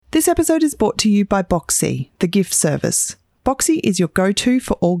This episode is brought to you by Boxy, the gift service. Boxy is your go-to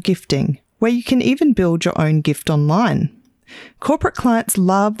for all gifting, where you can even build your own gift online. Corporate clients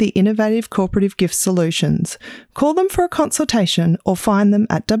love the innovative corporative gift solutions. Call them for a consultation or find them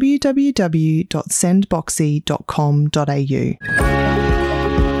at www.sendboxy.com.au.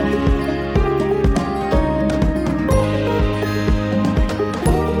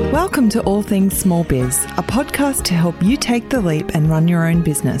 Welcome to All Things Small Biz, a podcast to help you take the leap and run your own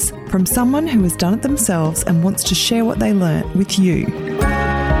business from someone who has done it themselves and wants to share what they learnt with you.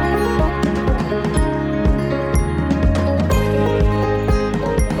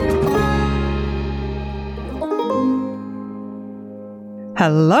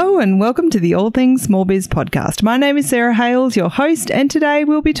 Hello and welcome to the All Things Small Biz podcast. My name is Sarah Hales, your host, and today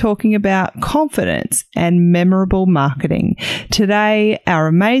we'll be talking about confidence and memorable marketing. Today, our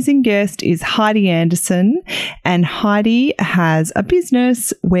amazing guest is Heidi Anderson, and Heidi has a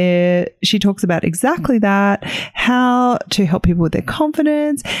business where she talks about exactly that, how to help people with their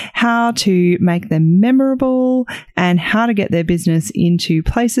confidence, how to make them memorable, and how to get their business into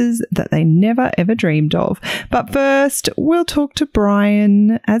places that they never ever dreamed of. But first, we'll talk to Brian,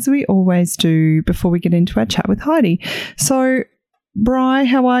 as we always do, before we get into our chat with Heidi. So, Bri,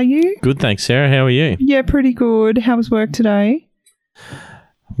 how are you? Good, thanks, Sarah. How are you? Yeah, pretty good. How was work today?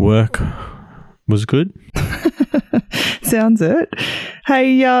 Work was good. Sounds it.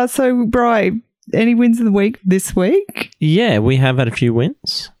 Hey, so, Bri, any wins of the week this week? Yeah, we have had a few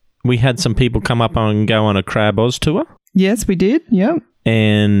wins. We had some people come up and go on a Crab Oz tour. Yes, we did. Yep.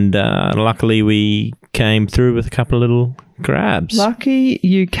 And luckily we came through with a couple of little crabs. Lucky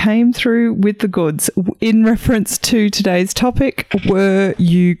you came through with the goods. In reference to today's topic, were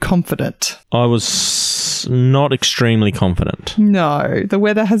you confident? I was not extremely confident. No, the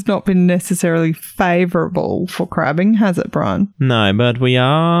weather has not been necessarily favourable for crabbing, has it, Brian? No, but we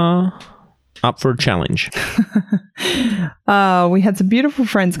are up for a challenge. We had some beautiful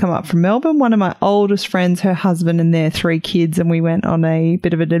friends come up from Melbourne. One of my oldest friends, her husband and their 3 kids, and we went on a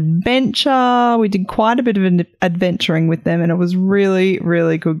bit of an adventure. We did quite a bit of an adventuring with them, and it was really,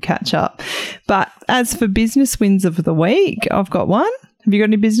 really good catch up. But as for business wins of the week, I've got one. Have you got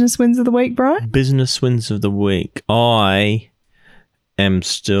any business wins of the week, Brian? Business wins of the week. I am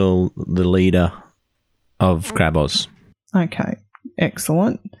still the leader of Crab Oz. Okay,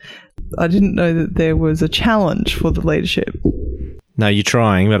 excellent. I didn't know that there was a challenge for the leadership. No, you're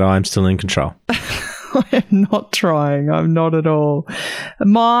trying, but I'm still in control. I am not trying. I'm not at all.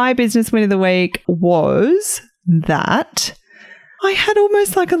 My business win of the week was that I had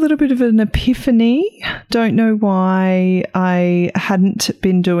almost like a little bit of an epiphany. Don't know why I hadn't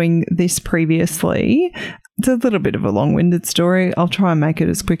been doing this previously. It's a little bit of a long-winded story. I'll try and make it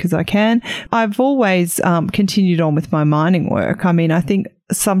as quick as I can. I've always continued on with my mining work. I mean, I think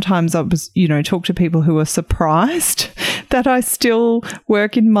sometimes I was, talk to people who are surprised that I still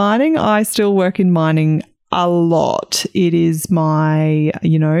work in mining. I still work in mining a lot. It is my,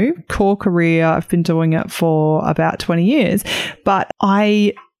 core career. I've been doing it for about 20 years, but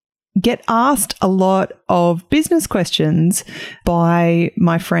I get asked a lot of business questions by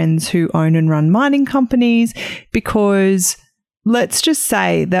my friends who own and run mining companies, because let's just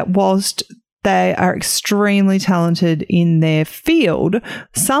say that whilst they are extremely talented in their field,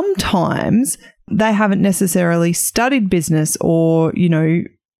 sometimes they haven't necessarily studied business, or,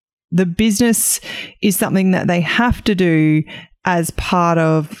 the business is something that they have to do as part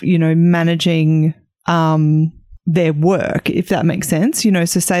of, managing their work, if that makes sense. So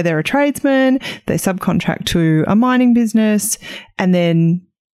say they're a tradesman, they subcontract to a mining business, and then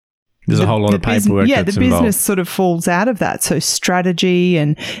there's a whole lot of paperwork that's the involved. business sort of falls out of that. So strategy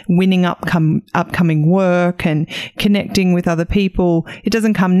and winning upcoming work and connecting with other people, it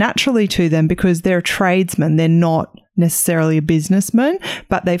doesn't come naturally to them because they're a tradesman. They're not necessarily a businessman,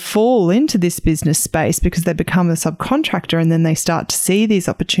 but they fall into this business space because they become a subcontractor, and then they start to see these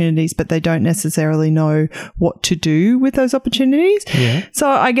opportunities, but they don't necessarily know what to do with those opportunities. Yeah. So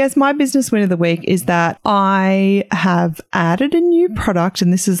I guess my business win of the week is that I have added a new product,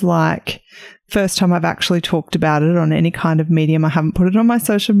 and this is like first time I've actually talked about it on any kind of medium. I haven't put it on my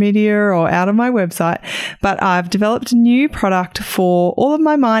social media or out on my website, but I've developed a new product for all of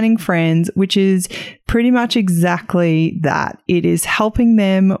my mining friends, which is pretty much exactly that. It is helping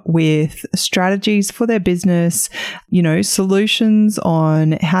them with strategies for their business, solutions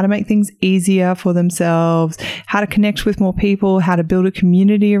on how to make things easier for themselves, how to connect with more people, how to build a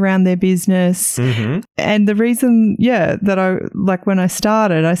community around their business. Mm-hmm. And the reason, that when I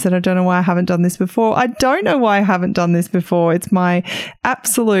started, I said, I don't know why I haven't done done this before. I don't know why I haven't done this before. It's my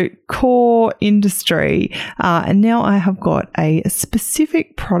absolute core industry. And now I have got a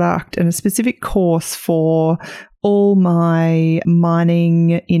specific product and a specific course for all my mining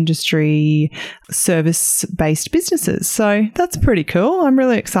industry service-based businesses. So that's pretty cool. I'm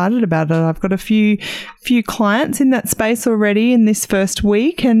really excited about it. I've got a few clients in that space already in this first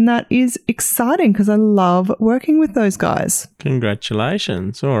week, and that is exciting because I love working with those guys.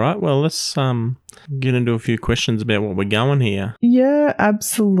 Congratulations. All right. Well, let's get into a few questions about what we're going here. Yeah,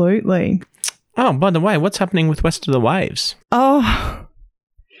 absolutely. Oh, by the way, what's happening with West of the Waves? Oh,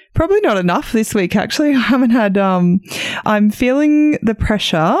 probably not enough this week, actually. I haven't had, I'm feeling the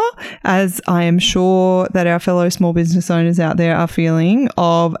pressure, as I am sure that our fellow small business owners out there are feeling,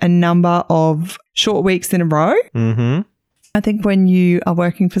 of a number of short weeks in a row. Mm-hmm. I think when you are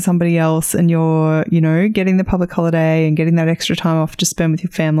working for somebody else and you're, getting the public holiday and getting that extra time off to spend with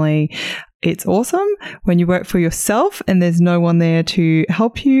your family, it's awesome. When you work for yourself and there's no one there to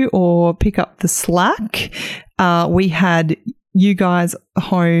help you or pick up the slack, we had you guys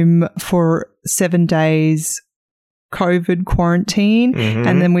home for 7 days COVID quarantine,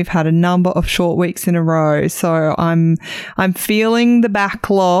 and then we've had a number of short weeks in a row. So I'm feeling the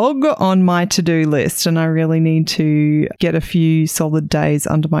backlog on my to-do list, and I really need to get a few solid days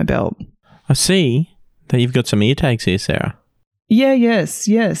under my belt. I see that you've got some ear tags here, Sarah. Yes,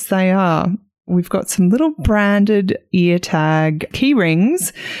 they are. We've got some little branded ear tag key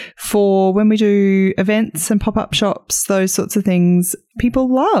rings for when we do events and pop-up shops, those sorts of things people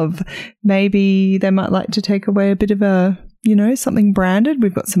love. Maybe they might like to take away a bit of a, something branded.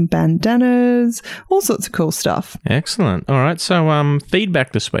 We've got some bandanas, all sorts of cool stuff. Excellent. All right. So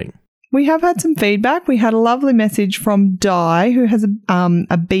feedback this week. We have had some feedback. We had a lovely message from Di, who has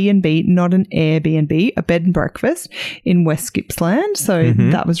a B&B, not an Airbnb, a bed and breakfast in West Gippsland. So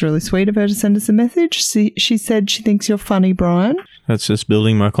that was really sweet of her to send us a message. She said she thinks you're funny, Brian. That's just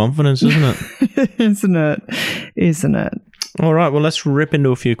building my confidence, isn't it? Isn't it? All right. Well, let's rip into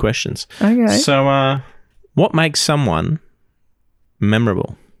a few questions. Okay. So what makes someone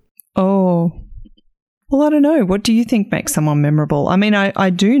memorable? Oh, well, I don't know. What do you think makes someone memorable? I mean, I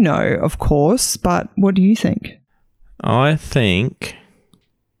do know, of course, but what do you think? I think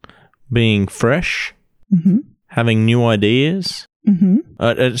being fresh, having new ideas.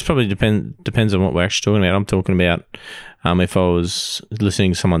 It probably depends on what we're actually talking about. I'm talking about if I was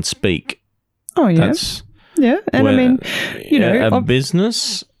listening to someone speak. Oh, yeah. And I mean, a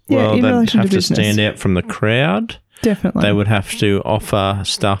business, Yeah, they'd have to stand out from the crowd. Definitely. They would have to offer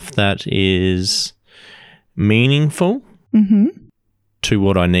stuff that is meaningful to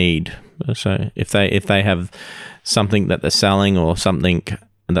what I need. So if they have something that they're selling or something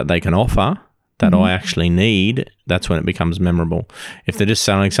that they can offer that I actually need, that's when it becomes memorable. If they're just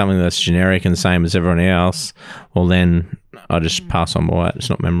selling something that's generic and the same as everyone else, well then I just pass on by it. It's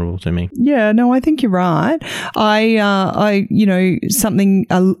not memorable to me. Yeah, no, I think you're right. I something,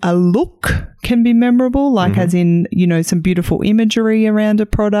 a look can be memorable, like as in, some beautiful imagery around a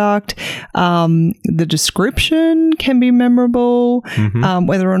product. The description can be memorable,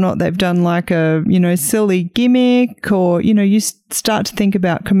 whether or not they've done like a, silly gimmick or, you start to think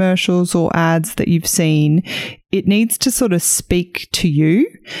about commercials or ads that you've seen. It needs to sort of speak to you.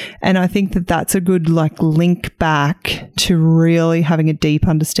 And I think that that's a good link back to really having a deep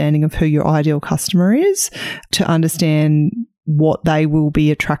understanding of who your ideal customer is, to understand what they will be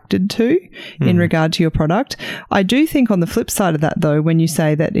attracted to in regard to your product. I do think on the flip side of that, though, when you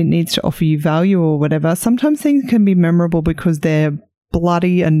say that it needs to offer you value or whatever, sometimes things can be memorable because they're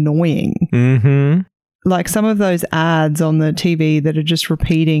bloody annoying. Like some of those ads on the TV that are just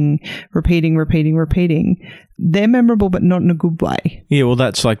repeating, they're memorable, but not in a good way. Yeah, well,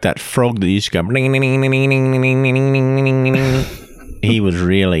 that's like that frog that used to go. He was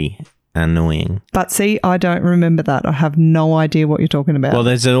really annoying. But see, I don't remember that. I have no idea what you're talking about. Well,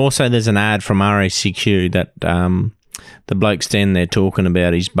 there's an ad from RACQ that the bloke's standing there talking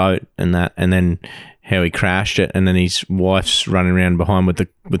about his boat and that, and then how he crashed it, and then his wife's running around behind with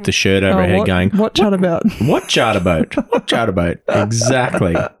the shirt over her head going, what charter boat? What charter boat? What charter boat?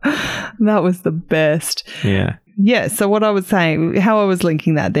 Exactly. That was the best. Yeah. Yeah, so what I was saying, how I was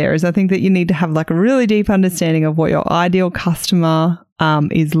linking that there is I think that you need to have a really deep understanding of what your ideal customer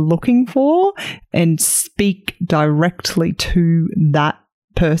is looking for and speak directly to that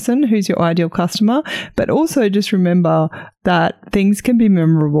person who's your ideal customer. But also just remember that things can be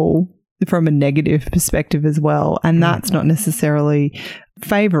memorable from a negative perspective as well, and that's not necessarily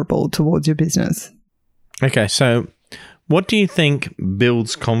favorable towards your business. Okay, so what do you think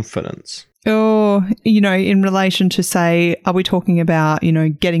builds confidence? Or, in relation to, say, are we talking about,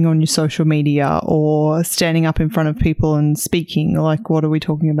 getting on your social media or standing up in front of people and speaking? Like, what are we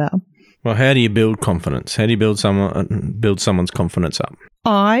talking about? Well, how do you build confidence? How do you build someone's confidence up?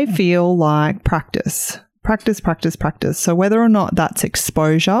 I feel like practice. Practice. So whether or not that's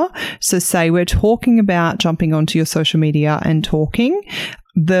exposure, so say we're talking about jumping onto your social media and talking,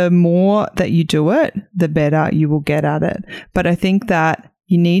 the more that you do it, the better you will get at it. But I think that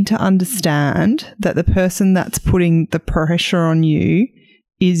you need to understand that the person that's putting the pressure on you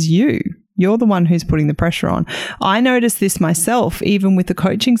is you. You're the one who's putting the pressure on. I noticed this myself, even with the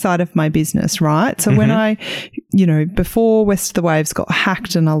coaching side of my business, right? So when I, before West of the Waves got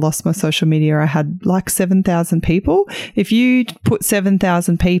hacked and I lost my social media, I had like 7,000 people. If you put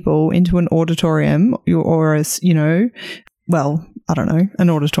 7,000 people into an auditorium or an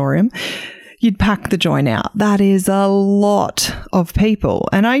auditorium, you'd pack the joint out. That is a lot of people.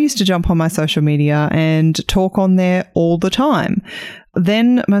 And I used to jump on my social media and talk on there all the time.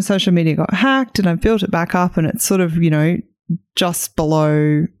 Then my social media got hacked and I built it back up and it's sort of, just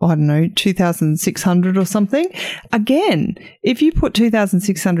below, 2,600 or something. Again, if you put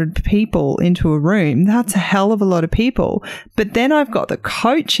 2,600 people into a room, that's a hell of a lot of people. But then I've got the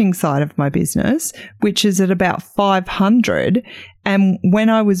coaching side of my business, which is at about 500. And when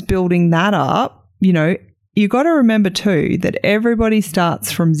I was building that up, you got to remember too that everybody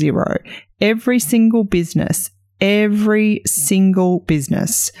starts from zero. Every single business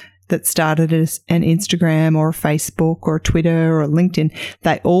that started as an Instagram or a Facebook or a Twitter or a LinkedIn,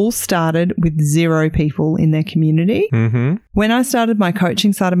 they all started with 0 people in their community. Mm-hmm. When I started my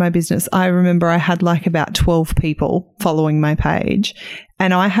coaching side of my business, I remember I had like about 12 people following my page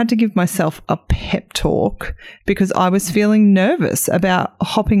and I had to give myself a pep talk because I was feeling nervous about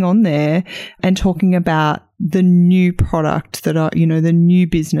hopping on there and talking about the new product that the new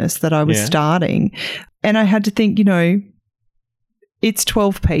business that I was starting. And I had to think, it's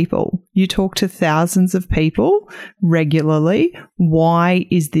 12 people. You talk to thousands of people regularly. Why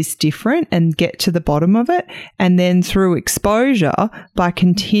is this different? And get to the bottom of it. And then through exposure, by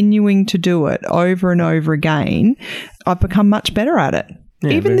continuing to do it over and over again, I've become much better at it.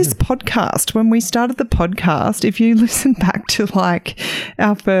 Yeah, even this podcast, when we started the podcast, if you listen back to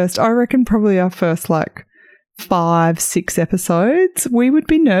our first 5-6 episodes, we would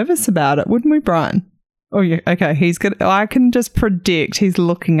be nervous about it, wouldn't we, Brian? Oh, yeah. Okay. I can just predict he's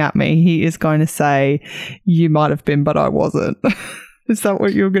looking at me. He is going to say, you might have been, but I wasn't. Is that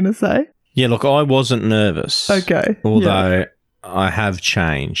what you were going to say? Yeah, look, I wasn't nervous. Okay. Although I have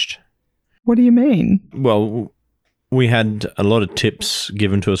changed. What do you mean? Well, we had a lot of tips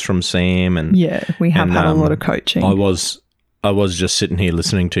given to us from Sam. And we have had a lot of coaching. I was just sitting here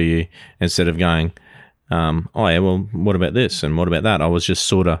listening to you instead of going, what about this and what about that? I was just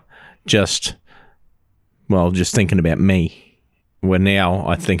sort of just thinking about me. Where now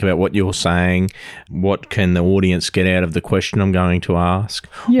I think about what you're saying, what can the audience get out of the question I'm going to ask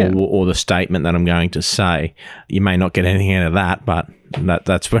or the statement that I'm going to say. You may not get anything out of that, but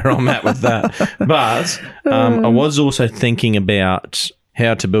that's where I'm at with that. But I was also thinking about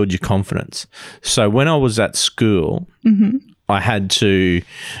how to build your confidence. So when I was at school, I had to,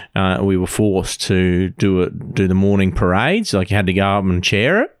 we were forced to do the morning parades. Like you had to go up and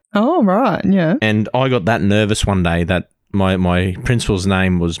chair it. Oh, right, yeah. And I got that nervous one day that my principal's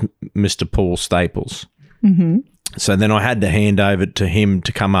name was Mr. Paul Staples. Mm-hmm. So then I had to hand over to him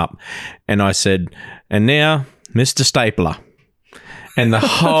to come up. And I said, and now, Mr. Stapler. And the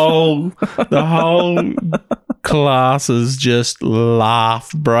whole classes just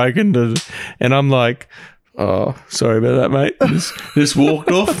broke into, and I'm like, oh, sorry about that, mate. Just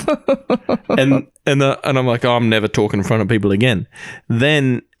walked off. And I'm like, I'm never talking in front of people again.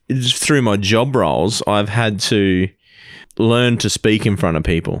 Then through my job roles, I've had to learn to speak in front of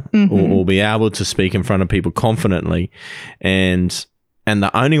people or be able to speak in front of people confidently. And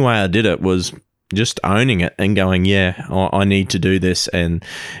the only way I did it was just owning it and going, I need to do this. And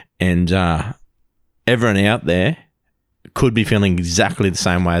everyone out there could be feeling exactly the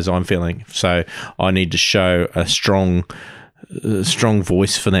same way as I'm feeling. So I need to show a strong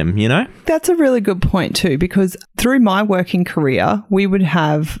voice for them, That's a really good point too, because through my working career, we would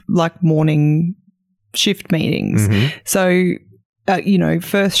have morning shift meetings. Mm-hmm. So,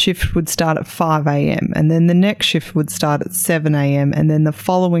 first shift would start at 5 a.m. and then the next shift would start at 7 a.m. and then the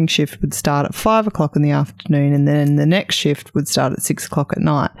following shift would start at 5 o'clock in the afternoon and then the next shift would start at 6 o'clock at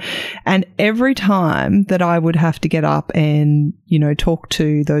night. And every time that I would have to get up and, talk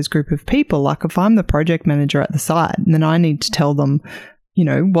to those group of people, like if I'm the project manager at the site and then I need to tell them,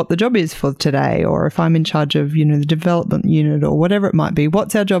 what the job is for today, or if I'm in charge of, the development unit or whatever it might be.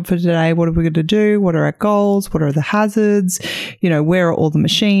 What's our job for today? What are we going to do? What are our goals? What are the hazards? Where are all the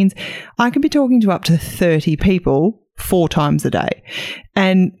machines? I could be talking to up to 30 people 4 times a day.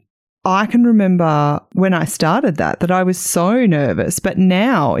 And I can remember when I started that I was so nervous. But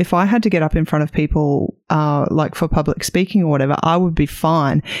now if I had to get up in front of people, like for public speaking or whatever, I would be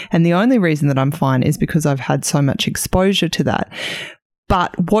fine. And the only reason that I'm fine is because I've had so much exposure to that.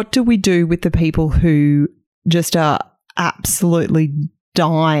 But what do we do with the people who just are absolutely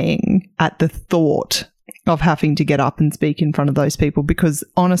dying at the thought of having to get up and speak in front of those people? Because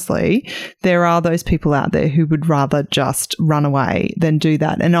honestly, there are those people out there who would rather just run away than do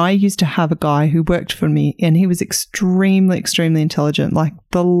that. And I used to have a guy who worked for me, and he was extremely, extremely intelligent, like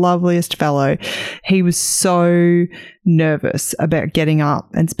the loveliest fellow. He was so nervous about getting up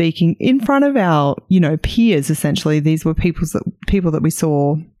and speaking in front of our, peers, essentially. These were people that we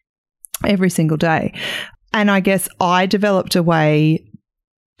saw every single day. And I guess I developed a way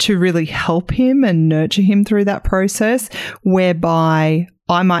to really help him and nurture him through that process, whereby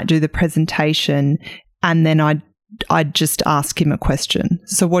I might do the presentation and then I'd just ask him a question.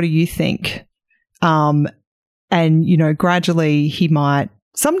 So what do you think? And, gradually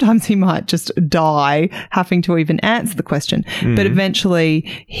sometimes he might just die having to even answer the question. Mm-hmm. But eventually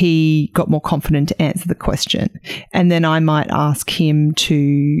he got more confident to answer the question. And then I might ask him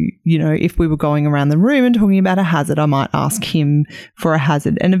to, if we were going around the room and talking about a hazard, I might ask him for a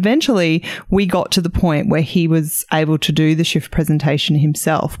hazard. And eventually we got to the point where he was able to do the shift presentation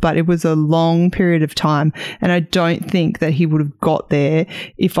himself. But it was a long period of time. And I don't think that he would have got there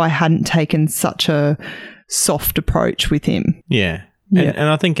if I hadn't taken such a soft approach with him. Yeah. Yeah. And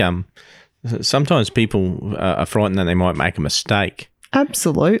I think sometimes people are frightened that they might make a mistake.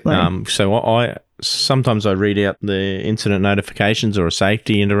 Absolutely. So sometimes I read out the incident notifications or a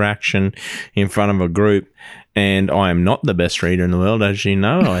safety interaction in front of a group, and I am not the best reader in the world, as you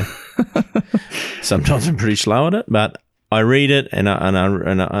know. Sometimes I'm pretty slow at it, but I read it and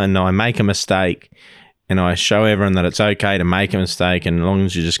I make a mistake. And I show everyone that it's okay to make a mistake, and as long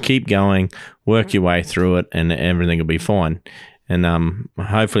as you just keep going, work your way through it, and everything will be fine. And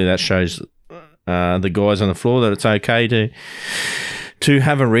hopefully that shows the guys on the floor that it's okay to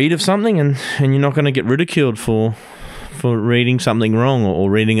have a read of something, and you're not going to get ridiculed for reading something wrong or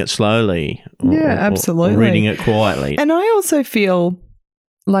reading it slowly. Absolutely. Or reading it quietly. And I also feel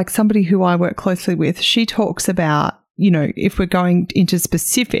like somebody who I work closely with, she talks about, if we're going into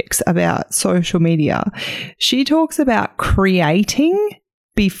specifics about social media, she talks about creating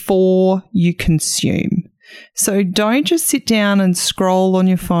before you consume. So don't just sit down and scroll on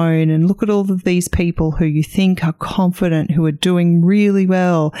your phone and look at all of these people who you think are confident, who are doing really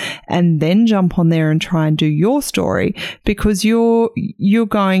well, and then jump on there and try and do your story, because you're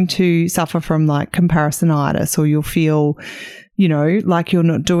going to suffer from like comparisonitis, or you'll feel, like you're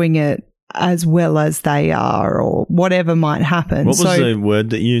not doing it as well as they are, or whatever might happen. What was the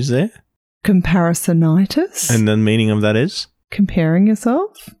word that you used there? Comparisonitis. And the meaning of that is? Comparing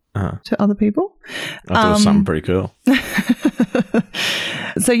yourself to other people. I thought it was something pretty cool.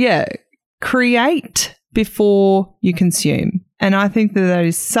 So create before you consume. And I think that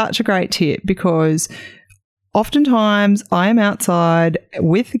is such a great tip, because oftentimes I am outside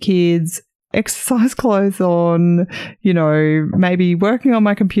with the kids, exercise clothes on, maybe working on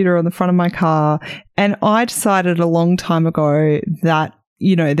my computer on the front of my car. And I decided a long time ago that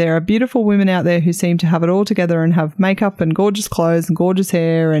there are beautiful women out there who seem to have it all together and have makeup and gorgeous clothes and gorgeous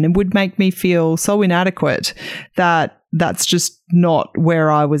hair, and it would make me feel so inadequate that that's just not where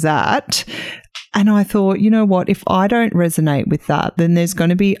I was at. And I thought, you know what, if I don't resonate with that, then there's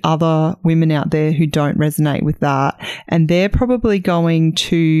going to be other women out there who don't resonate with that, and they're probably going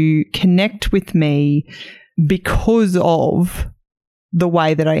to connect with me because of the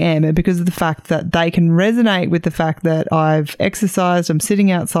way that I am, and because of the fact that they can resonate with the fact that I've exercised, I'm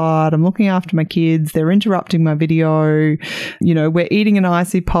sitting outside, I'm looking after my kids, they're interrupting my video, we're eating an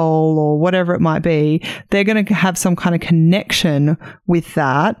icy pole or whatever it might be. They're going to have some kind of connection with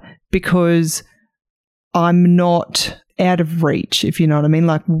that, because I'm not out of reach, if you know what I mean.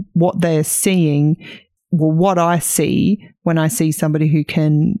 Like what they're seeing, well, what I see when I see somebody who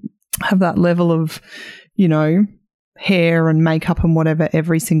can have that level of, hair and makeup and whatever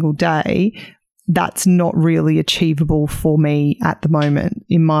every single day, that's not really achievable for me at the moment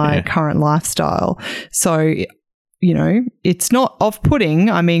in my current lifestyle. So, it's not off-putting.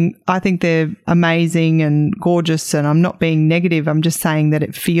 I mean, I think they're amazing and gorgeous, and I'm not being negative. I'm just saying that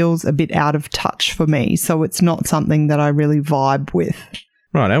it feels a bit out of touch for me. So it's not something that I really vibe with.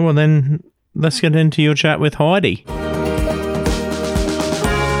 Right. Well, then let's get into your chat with Heidi.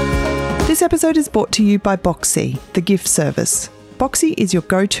 episode is brought to you by Boxy, the gift service. Boxy is your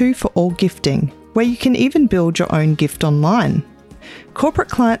go-to for all gifting, where you can even build your own gift online. Corporate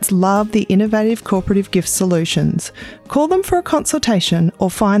clients love the innovative corporative gift solutions. Call them for a consultation or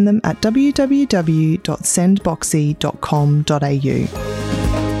find them at www.sendboxy.com.au.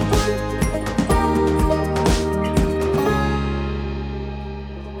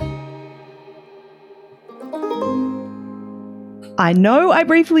 I know I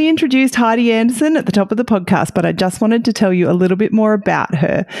briefly introduced Heidi Anderson at the top of the podcast, but I just wanted to tell you a little bit more about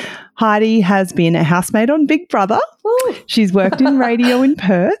her. Heidi has been a housemate on Big Brother. Ooh. She's worked in radio in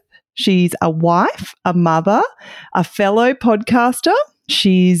Perth. She's a wife, a mother, a fellow podcaster.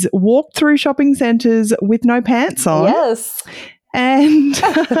 She's walked through shopping centres with no pants on. Yes. And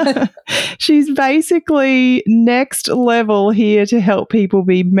she's basically next level here to help people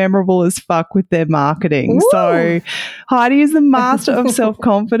be memorable as fuck with their marketing. Woo. So Heidi is the master of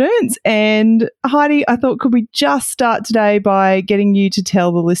self-confidence. And Heidi, I thought, could we just start today by getting you to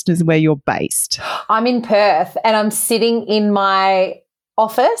tell the listeners where you're based? I'm in Perth and I'm sitting in my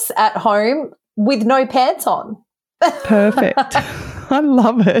office at home with no pants on. Perfect. I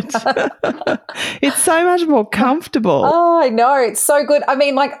love it. It's so much more comfortable. Oh, I know. It's so good. I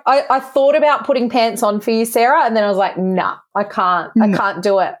mean, like I thought about putting pants on for you, Sarah, and then I was like, nah, I can't. I can't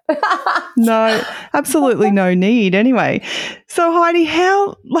do it. No, absolutely no need anyway. So Heidi,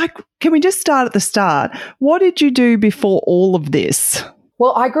 can we just start at the start? What did you do before all of this?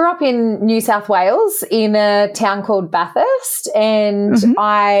 Well, I grew up in New South Wales in a town called Bathurst, and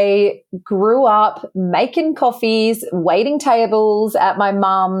I grew up making coffees, waiting tables at my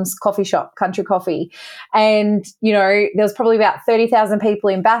mum's coffee shop, Country Coffee. And, you know, there was probably about 30,000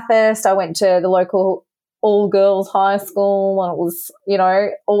 people in Bathurst. I went to the local all-girls high school and it was, you know,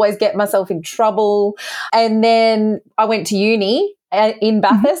 always get myself in trouble. And then I went to uni in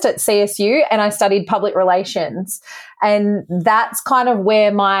Bathurst at CSU and I studied public relations. And that's kind of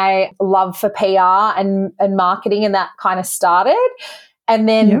where my love for PR and marketing and that kind of started. And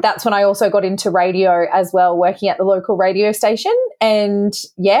then that's when I also got into radio as well, working at the local radio station. And,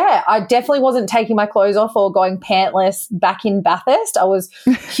 yeah, I definitely wasn't taking my clothes off or going pantless back in Bathurst. I was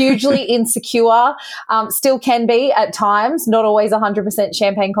hugely insecure, still can be at times, not always 100%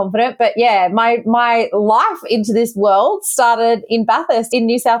 champagne confident. But, yeah, my life into this world started in Bathurst in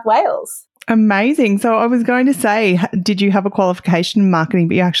New South Wales. Amazing. So I was going to say, did you have a qualification in marketing,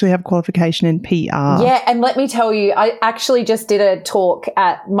 but you actually have a qualification in PR? Yeah, and let me tell you, I actually just did a talk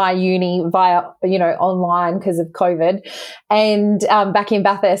at my uni via, you know, online because of COVID and back in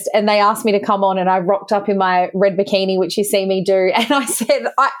Bathurst, and they asked me to come on and I rocked up in my red bikini, which you see me do, and I said,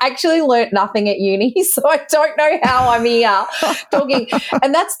 I actually learnt nothing at uni, so I don't know how I'm here talking.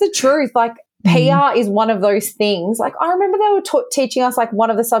 And that's the truth. Like, PR is one of those things. Like, I remember they were teaching us, like, one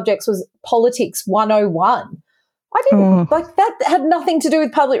of the subjects was politics 101. I didn't, like, that had nothing to do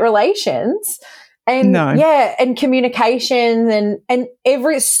with public relations. And, and communications and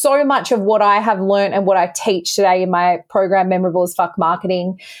so much of what I have learned and what I teach today in my program, Memorable as Fuck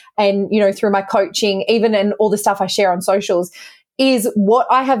Marketing, and, you know, through my coaching, even in all the stuff I share on socials, is what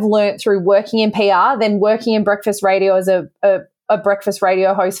I have learned through working in PR, then working in breakfast radio as a breakfast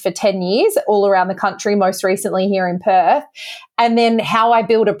radio host for 10 years all around the country, most recently here in Perth, and then how I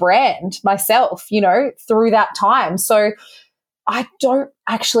build a brand myself, you know, through that time. So I don't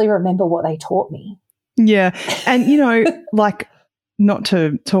actually remember what they taught me. Yeah. And, you know, like, not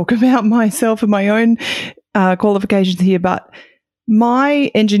to talk about myself and my own qualifications here, but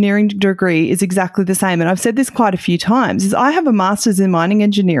my engineering degree is exactly the same. And I've said this quite a few times, is I have a master's in mining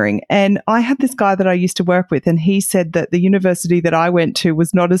engineering. And I had this guy that I used to work with, and he said that the university that I went to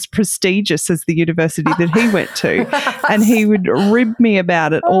was not as prestigious as the university that he went to. And he would rib me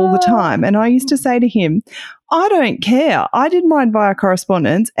about it all the time. And I used to say to him, I don't care. I did mine via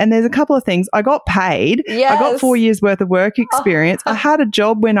correspondence, and there's a couple of things. I got paid. Yes. I got 4 years worth of work experience. I had a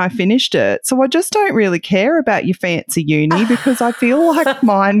job when I finished it. So I just don't really care about your fancy uni because I feel like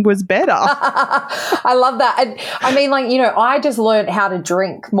mine was better. I love that. And I mean, like, you know, I just learned how to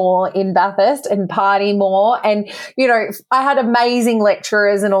drink more in Bathurst and party more. And, you know, I had amazing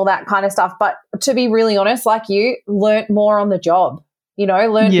lecturers and all that kind of stuff. But to be really honest, like you, learnt more on the job. You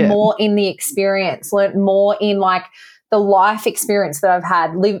know, learned more in the experience, learned more in like the life experience that I've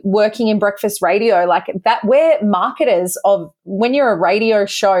had working in breakfast radio, like that. We're marketers of, when you're a radio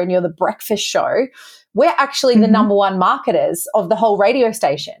show and you're the breakfast show, we're actually the number one marketers of the whole radio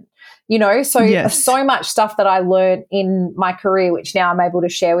station, you know, so so much stuff that I learned in my career, which now I'm able to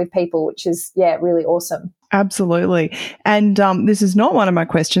share with people, which is, really awesome. Absolutely. And this is not one of my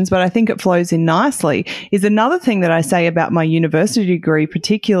questions, but I think it flows in nicely, is another thing that I say about my university degree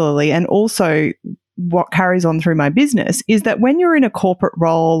particularly, and also what carries on through my business, is that when you're in a corporate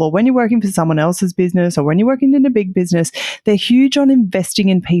role or when you're working for someone else's business or when you're working in a big business, they're huge on investing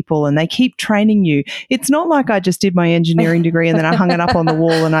in people and they keep training you. It's not like I just did my engineering degree and then I hung it up on the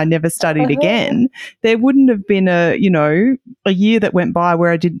wall and I never studied again. There wouldn't have been a year that went by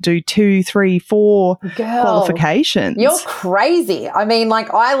where I didn't do 2, 3, 4 qualifications. You're crazy. I mean,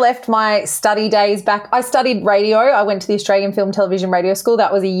 like, I left my study days back. I studied radio. I went to the Australian Film Television Radio School.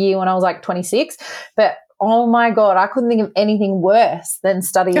 That was a year when I was like 26. But oh my God, I couldn't think of anything worse than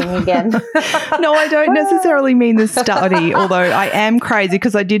studying again. No, I don't necessarily mean the study, although I am crazy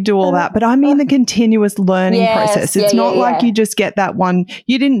because I did do all that. But I mean the continuous learning process. It's not like you just get that one.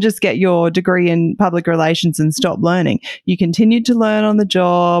 You didn't just get your degree in public relations and stop learning. You continued to learn on the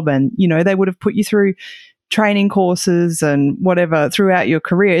job, and, they would have put you through training courses and whatever throughout your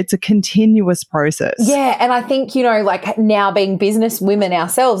career. It's a continuous process. Yeah. And I think, like, now being business women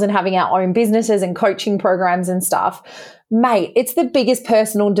ourselves and having our own businesses and coaching programs and stuff, mate, it's the biggest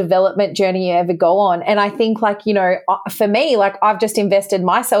personal development journey you ever go on. And I think, like, for me, like, I've just invested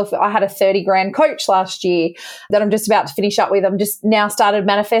myself. I had a 30 grand coach last year that I'm just about to finish up with. I'm just now started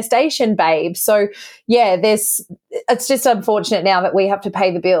Manifestation Babe. So yeah, it's just unfortunate now that we have to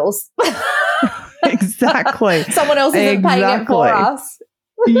pay the bills. Exactly. Someone else isn't paying it for us.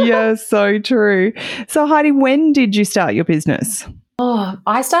 Yeah, so true. So Heidi, when did you start your business? Oh,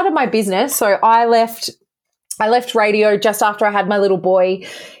 I started my business. So I left radio just after I had my little boy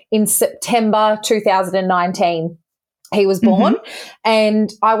in September 2019. He was born,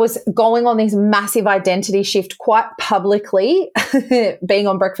 and I was going on this massive identity shift quite publicly, being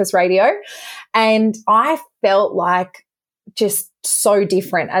on breakfast radio. And I felt like just so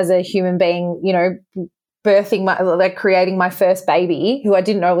different as a human being, creating my first baby, who I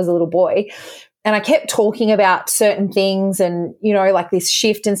didn't know was a little boy. And I kept talking about certain things and, like this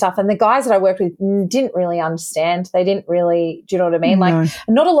shift and stuff. And the guys that I worked with didn't really understand. They didn't really, do you know what I mean? No. Like,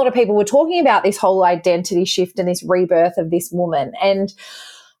 not a lot of people were talking about this whole identity shift and this rebirth of this woman. And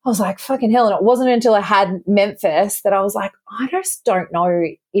I was like, fucking hell. And it wasn't until I had Memphis that I was like, I just don't know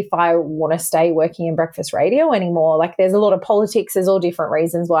if I want to stay working in breakfast radio anymore. Like, there's a lot of politics. There's all different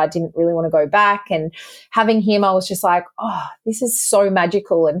reasons why I didn't really want to go back. And having him, I was just like, oh, this is so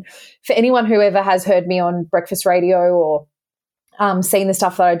magical. And for anyone who ever has heard me on breakfast radio or seen the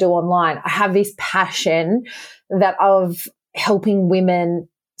stuff that I do online, I have this passion of helping women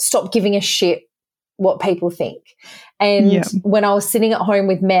stop giving a shit what people think. And when I was sitting at home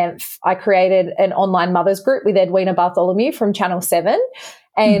with Memph, I created an online mothers group with Edwina Bartholomew from Channel 7.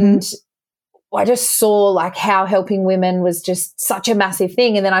 And I just saw like how helping women was just such a massive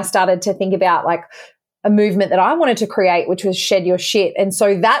thing. And then I started to think about like a movement that I wanted to create, which was Shed Your Shit. And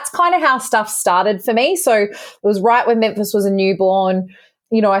so that's kind of how stuff started for me. So it was right when Memphis was a newborn.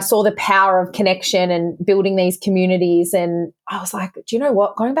 I saw the power of connection and building these communities. And I was like, do you know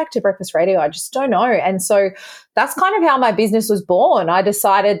what? Going back to breakfast radio, I just don't know. And so that's kind of how my business was born. I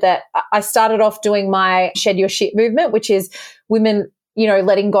decided that I started off doing my Shed Your Shit movement, which is women,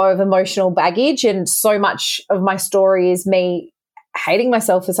 letting go of emotional baggage. And so much of my story is me hating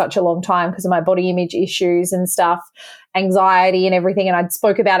myself for such a long time because of my body image issues and stuff, anxiety and everything. And I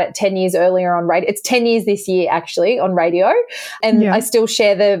spoke about it 10 years earlier on radio. It's 10 years this year actually on radio. And I still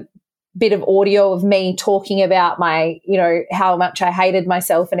share the bit of audio of me talking about my, how much I hated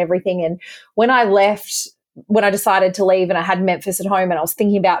myself and everything. And when I decided to leave and I had Memphis at home and I was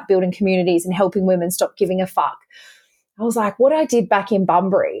thinking about building communities and helping women stop giving a fuck, I was like, what I did back in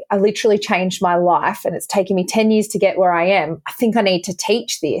Bunbury, I literally changed my life, and it's taken me 10 years to get where I am. I think I need to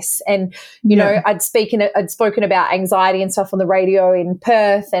teach this. And, I'd spoken about anxiety and stuff on the radio in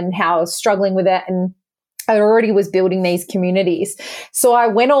Perth and how I was struggling with it. And I already was building these communities. So I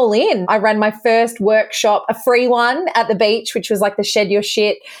went all in. I ran my first workshop, a free one at the beach, which was like the Shed Your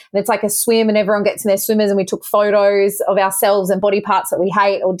Shit. And it's like a swim and everyone gets in their swimmers and we took photos of ourselves and body parts that we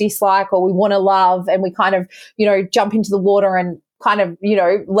hate or dislike or we want to love. And we kind of, jump into the water and kind of,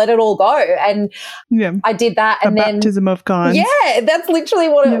 let it all go. And I did that. And then baptism of kind. Yeah, that's literally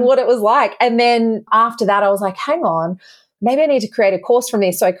what it was like. And then after that, I was like, hang on. Maybe I need to create a course from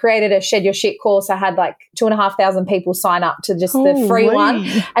this. So I created a Shed Your Shit course. I had like 2,500 people sign up to just the free one.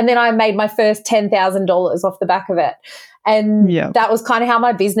 And then I made my first $10,000 off the back of it. And that was kind of how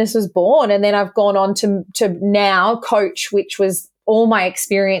my business was born. And then I've gone on to now coach, which was all my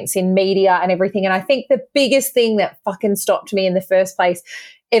experience in media and everything. And I think the biggest thing that fucking stopped me in the first place,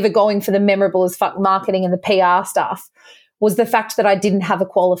 ever going for the memorable as fuck marketing and the PR stuff, was the fact that I didn't have a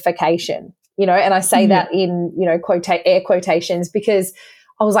qualification. and I say that in, air quotations, because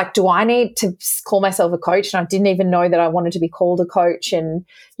I was like, do I need to call myself a coach? And I didn't even know that I wanted to be called a coach. And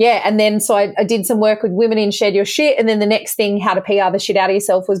and then so I did some work with women in Shed Your Shit. And then the next thing, How to PR the Shit Out of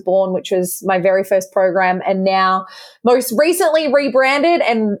Yourself, was born, which was my very first program. And now most recently rebranded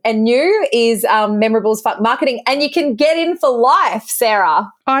and new is Memorable as Fuck Marketing. And you can get in for life, Sarah.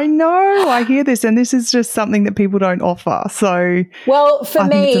 I know. I hear this, and this is just something that people don't offer. So, well, for I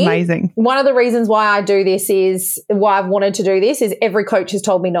me, think it's amazing. One of the reasons why I do this is why I've wanted to do this is every coach has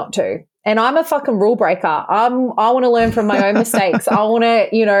told me not to. And I'm a fucking rule breaker. I want to learn from my own mistakes. I want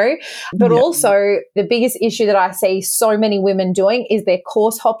to, but also the biggest issue that I see so many women doing is they're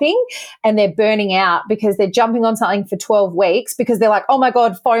course hopping and they're burning out because they're jumping on something for 12 weeks because they're like, oh my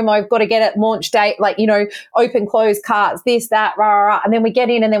God, FOMO, I've got to get it, launch date, open, close carts, this, that, rah, rah, rah. And then we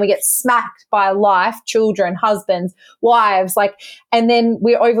get in and then we get smacked by life, children, husbands, wives, and then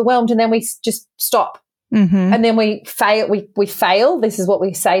we're overwhelmed and then we just stop. Mm-hmm. And then we fail. We fail. This is what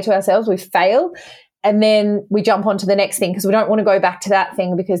we say to ourselves. We fail. And then we jump on to the next thing because we don't want to go back to that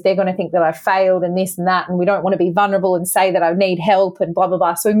thing because they're going to think that I failed and this and that. And we don't want to be vulnerable and say that I need help and blah, blah,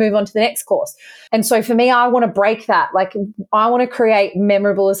 blah. So we move on to the next course. And so for me, I want to break that. I want to create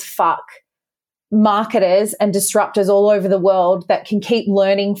memorable as fuck marketers and disruptors all over the world that can keep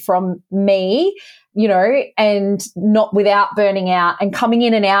learning from me, and not without burning out and coming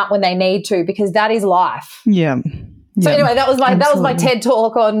in and out when they need to, because that is life. Yeah. So anyway, that was my TED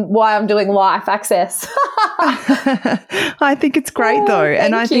talk on why I'm doing Life Access. I think it's great though.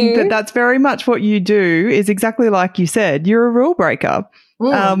 And I think that that's very much what you do is exactly like you said, you're a rule breaker.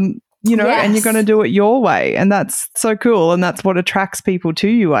 Yes. And you're going to do it your way. And that's so cool. And that's what attracts people to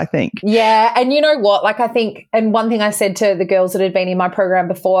you, I think. Yeah. And you know what? I think, and one thing I said to the girls that had been in my program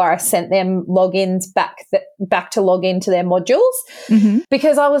before, I sent them logins back to log into their modules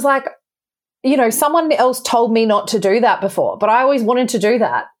because I was like, someone else told me not to do that before, but I always wanted to do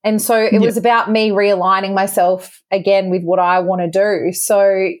that. And so it was about me realigning myself again with what I want to do. So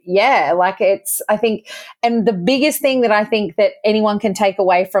I think, and the biggest thing that I think that anyone can take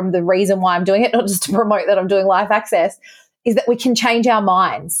away from the reason why I'm doing it, not just to promote that I'm doing Life Access, is that we can change our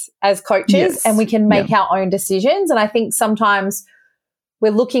minds as coaches and we can make our own decisions. And I think sometimes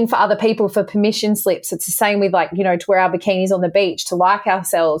we're looking for other people for permission slips. It's the same with to wear our bikinis on the beach, to like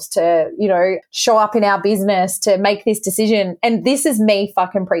ourselves, to, show up in our business, to make this decision. And this is me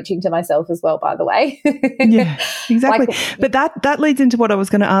fucking preaching to myself as well, by the way. Yeah, exactly. But that leads into what I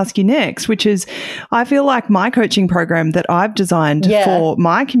was going to ask you next, which is I feel like my coaching program that I've designed for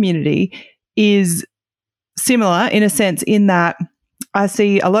my community is similar in a sense in that I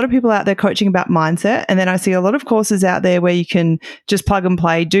see a lot of people out there coaching about mindset, and then I see a lot of courses out there where you can just plug and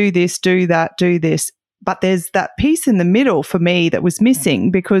play, do this, do that, do this. But there's that piece in the middle for me that was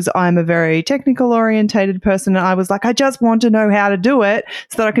missing because I'm a very technical orientated person. And I was like, I just want to know how to do it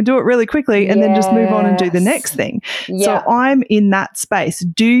so that I can do it really quickly and then just move on and do the next thing. Yeah. So I'm in that space.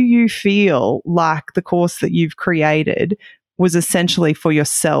 Do you feel like the course that you've created was essentially for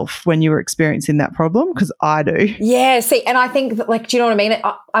yourself when you were experiencing that problem? Because I do. Yeah, see, and I think do you know what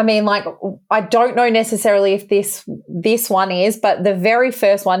I mean? I don't know necessarily if this one is, but the very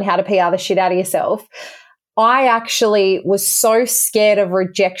first one, How to PR the Shit Out of Yourself, I actually was so scared of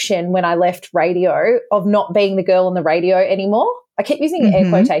rejection when I left radio, of not being the girl on the radio anymore. I keep using air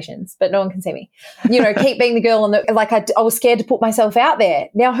quotations, but no one can see me. Keep being the girl on the, I was scared to put myself out there.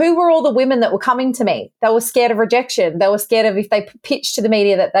 Now, who were all the women that were coming to me? They were scared of rejection. They were scared of if they pitched to the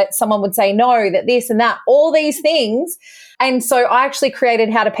media that someone would say no, that this and that, all these things. And so I actually created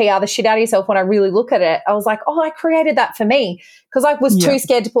How to PR the Shit Out of Yourself. When I really look at it, I was like, oh, I created that for me because I was too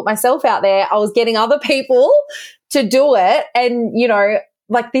scared to put myself out there. I was getting other people to do it. And,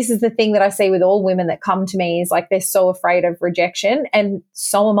 this is the thing that I see with all women that come to me is they're so afraid of rejection, and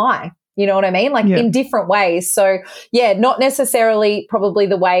so am I. You know what I mean? In different ways. So, not necessarily probably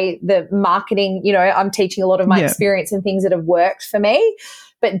the way the marketing, I'm teaching a lot of my experience and things that have worked for me,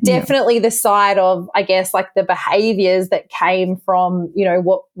 but definitely the side of, I guess, the behaviors that came from,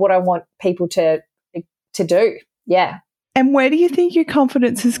 what I want people to do. Yeah. And where do you think your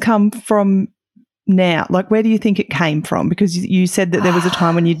confidence has come from now? Where do you think it came from? Because you said that there was a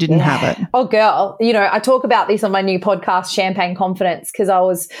time when you didn't have it. Oh, girl, I talk about this on my new podcast, Champagne Confidence, because I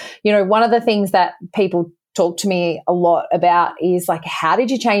was, one of the things that people talk to me a lot about is how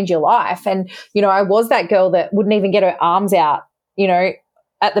did you change your life? And, I was that girl that wouldn't even get her arms out,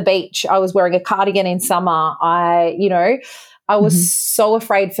 at the beach. I was wearing a cardigan in summer. I was so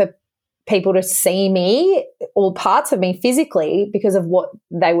afraid for people to see me, all parts of me physically, because of what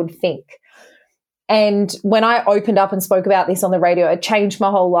they would think. And when I opened up and spoke about this on the radio, it changed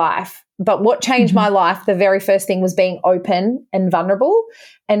my whole life But what changed my life, the very first thing was being open and vulnerable.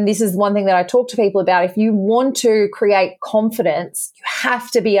 And this is one thing that I talk to people about. If you want to create confidence, you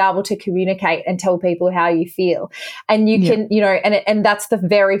have to be able to communicate and tell people how you feel. And you can, you know, and that's the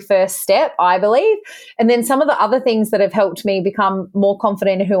very first step, I believe. And then some of the other things that have helped me become more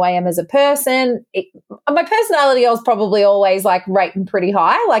confident in who I am as a person. My personality, I was probably always like rating pretty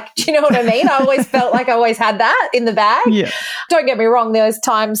high. Like, do you know what I mean? I always felt like I always had that in the bag. Yeah. Don't get me wrong. There was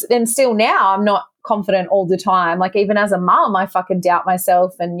times, and still now, I'm not confident all the time. Like even as a mum, I fucking doubt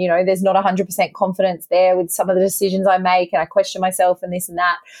myself, and you know, there's not 100% confidence there with some of the decisions I make, and I question myself and this and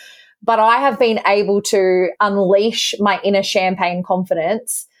that. But I have been able to unleash my inner champagne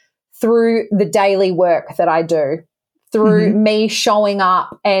confidence through the daily work that I do, through me showing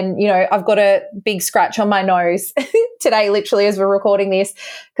up. And, you know, I've got a big scratch on my nose today, literally, as we're recording this,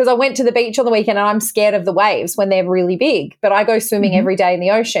 because I went to the beach on the weekend and I'm scared of the waves when they're really big, but I go swimming every day in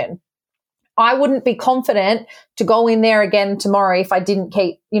the ocean. I wouldn't be confident to go in there again tomorrow if I didn't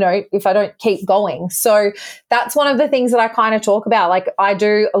keep, you know, if I don't keep going. So that's one of the things that I kind of talk about. Like I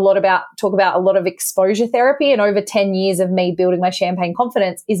do talk about a lot of exposure therapy, and over 10 years of me building my champagne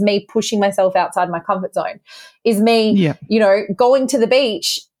confidence is me pushing myself outside my comfort zone, is me, you know, going to the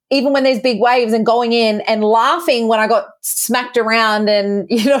beach even when there's big waves and going in and laughing when I got smacked around and,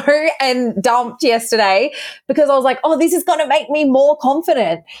 you know, and dumped yesterday, because I was like, oh, this is going to make me more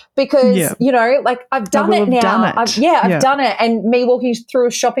confident because, you know, like I've done it now. I've done it. And me walking through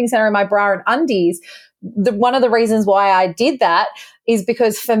a shopping center in my bra and undies, one of the reasons why I did that is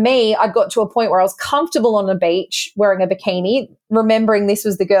because for me, I got to a point where I was comfortable on the beach wearing a bikini, remembering this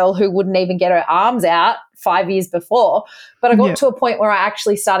was the girl who wouldn't even get her arms out 5 years before. But I got to a point where I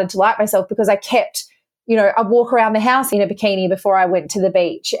actually started to like myself because I kept, you know, I'd walk around the house in a bikini before I went to the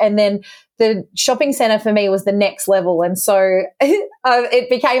beach. And then the shopping center for me was the next level. And so it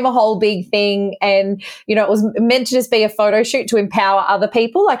became a whole big thing. And, you know, it was meant to just be a photo shoot to empower other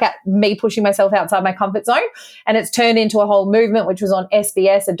people, like me pushing myself outside my comfort zone. And it's turned into a whole movement, which was on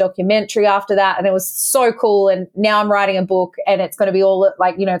SBS, a documentary after that. And it was so cool. And now I'm writing a book and it's going to be all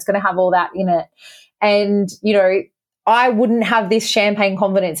like, you know, it's going to have all that in it. And, you know, I wouldn't have this champagne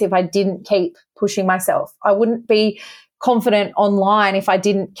confidence if I didn't keep pushing myself. I wouldn't be confident online if I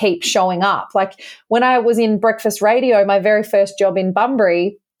didn't keep showing up. Like when I was in breakfast radio, my very first job in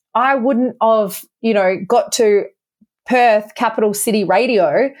Bunbury, I wouldn't have, you know, got to Perth, capital city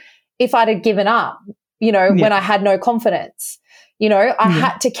radio, if I'd have given up, you know, when I had no confidence. You know, I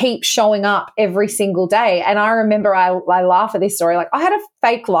had to keep showing up every single day. And I remember I laugh at this story. Like I had a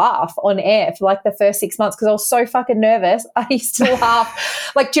fake laugh on air for like the first 6 months because I was so fucking nervous. I used to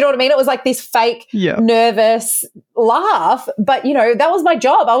laugh. Like, do you know what I mean? It was like this fake nervous laugh. But, you know, that was my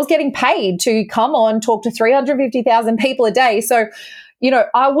job. I was getting paid to come on, talk to 350,000 people a day. So, you know,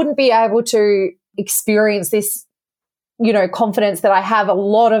 I wouldn't be able to experience this, you know, confidence that I have a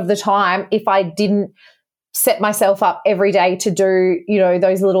lot of the time if I didn't set myself up every day to do, you know,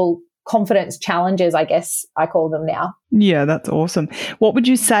 those little confidence challenges, I guess I call them now. Yeah, that's awesome. What would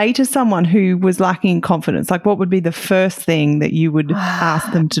you say to someone who was lacking in confidence? Like what would be the first thing that you would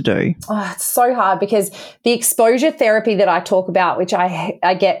ask them to do? Oh, it's so hard because the exposure therapy that I talk about, which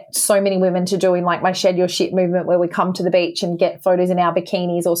I get so many women to do in like my Shed Your Shit movement, where we come to the beach and get photos in our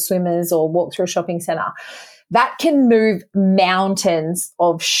bikinis or swimmers or walk through a shopping center, that can move mountains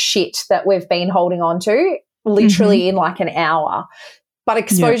of shit that we've been holding on to literally in like an hour. But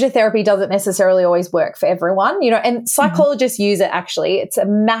exposure therapy doesn't necessarily always work for everyone, you know, and psychologists use it actually. It's a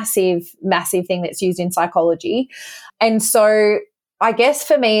massive, massive thing that's used in psychology. And so I guess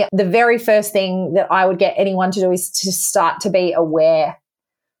for me, the very first thing that I would get anyone to do is to start to be aware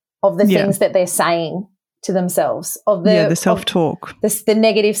of the things that they're saying to themselves, of the self-talk, the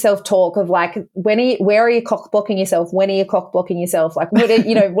negative self-talk of like, where are you cock blocking yourself? When are you cock blocking yourself? Like, what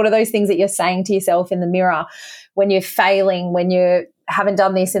are those things that you're saying to yourself in the mirror when you're failing, when you haven't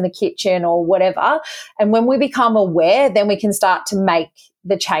done this in the kitchen or whatever? And when we become aware, then we can start to make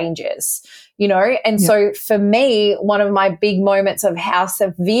the changes, you know? And so for me, one of my big moments of how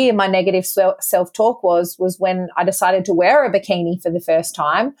severe my negative self-talk was when I decided to wear a bikini for the first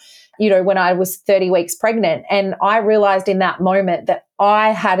time, you know, when I was 30 weeks pregnant. And I realized in that moment that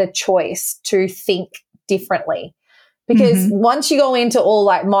I had a choice to think differently. Because once you go into all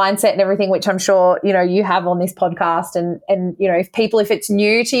like mindset and everything, which I'm sure, you know, you have on this podcast and, you know, if it's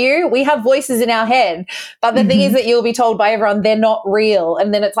new to you, we have voices in our head. But the thing is that you'll be told by everyone, they're not real.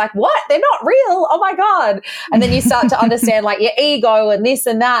 And then it's like, what? They're not real? Oh my God. And then you start to understand like your ego and this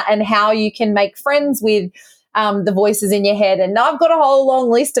and that and how you can make friends with the voices in your head. And I've got a whole long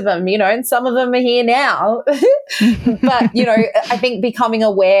list of them, and some of them are here now. But, I think becoming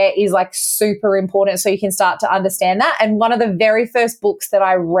aware is like super important so you can start to understand that. And one of the very first books that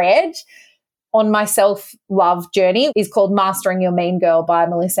I read on my self-love journey is called Mastering Your Mean Girl by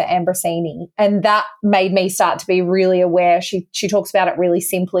Melissa Ambrosini. And that made me start to be really aware. She talks about it really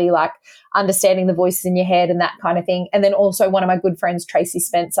simply, like understanding the voices in your head and that kind of thing. And then also one of my good friends, Tracy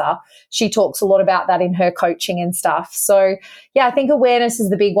Spencer, she talks a lot about that in her coaching and stuff. So yeah, I think awareness is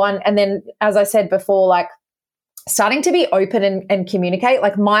the big one. And then, as I said before, like starting to be open and communicate.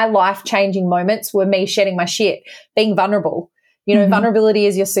 Like my life-changing moments were me shedding my shit, being vulnerable. Vulnerability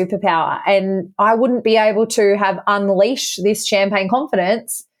is your superpower. And I wouldn't be able to have unleashed this champagne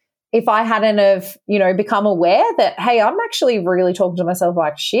confidence if I hadn't have, become aware that, hey, I'm actually really talking to myself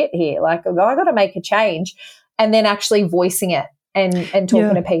like shit here. Like I got to make a change, and then actually voicing it and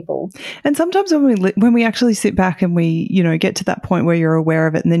talking to people. And sometimes when we actually sit back and we, get to that point where you're aware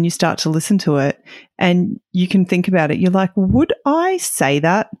of it, and then you start to listen to it and you can think about it, you're like, would I say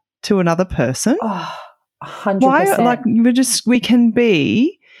that to another person? Oh, 100%. Why? We can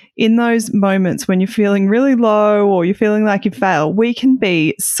be in those moments when you're feeling really low or you're feeling like you fail. We can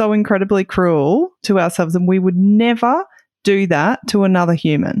be so incredibly cruel to ourselves, and we would never do that to another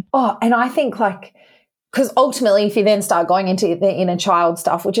human. Oh, and I think because ultimately if you then start going into the inner child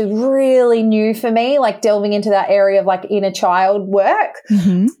stuff, which is really new for me, like delving into that area of like inner child work,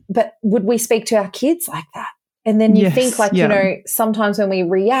 but would we speak to our kids like that? And then you think sometimes when we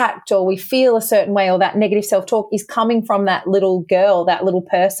react or we feel a certain way, or that negative self-talk is coming from that little girl, that little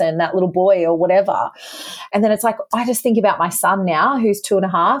person, that little boy or whatever. And then it's like, I just think about my son now, who's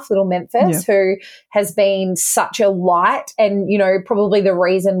 2.5, little Memphis, who has been such a light and, probably the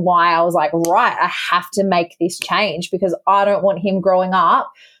reason why I was like, right, I have to make this change, because I don't want him growing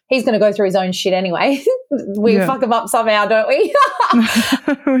up. He's going to go through his own shit anyway. We fuck him up somehow, don't we?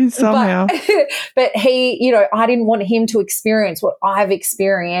 Somehow. But he, I didn't want him to experience what I've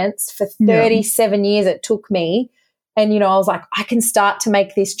experienced for 37 years it took me. And, I was like, I can start to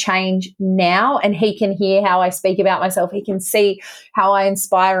make this change now, and he can hear how I speak about myself. He can see how I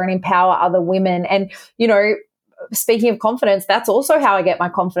inspire and empower other women. And, speaking of confidence, that's also how I get my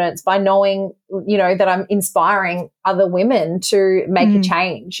confidence, by knowing, that I'm inspiring other women to make a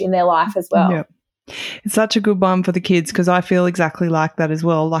change in their life as well. Yeah. It's such a good one for the kids, because I feel exactly like that as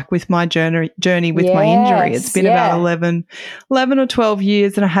well. Like with my journey with my injury, it's been about 11 or 12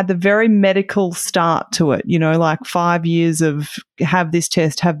 years, and I had the very medical start to it, like 5 years of have this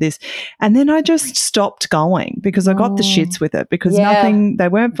test, have this. And then I just stopped going because I got the shits with it, because they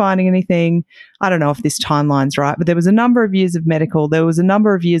weren't finding anything. I don't know if this timeline's right, but there was a number of years of medical. There was a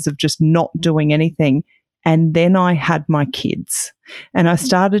number of years of just not doing anything. And then I had my kids, and I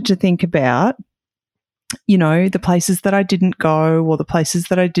started to think about, the places that I didn't go, or the places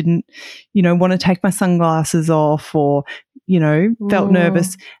that I didn't, want to take my sunglasses off, or, felt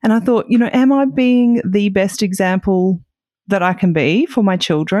nervous. And I thought, am I being the best example that I can be for my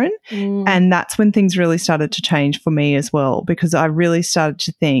children? And that's when things really started to change for me as well, because I really started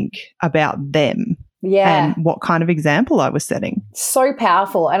to think about them. And what kind of example I was setting. So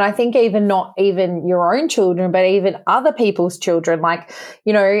powerful. And I think even not even your own children, but even other people's children, like,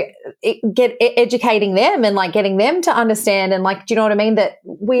 educating them and like getting them to understand, and like, do you know what I mean? That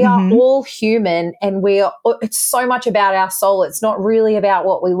we are all human, and it's so much about our soul. It's not really about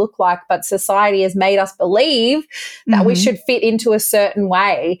what we look like, but society has made us believe that we should fit into a certain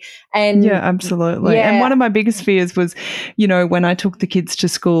way. And yeah, absolutely. And one of my biggest fears was, when I took the kids to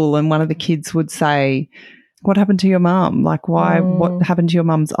school, and one of the kids would say, what happened to your mum? Like, why? What happened to your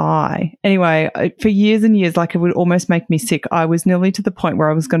mum's eye? Anyway, for years and years, like, it would almost make me sick. I was nearly to the point where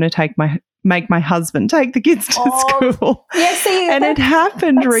I was going to make my husband take the kids to school. And it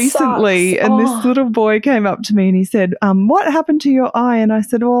happened recently. And this little boy came up to me and he said, what happened to your eye? And I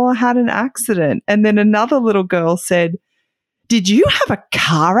said, well, I had an accident. And then another little girl said, did you have a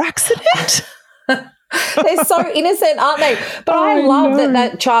car accident? They're so innocent, aren't they? But I love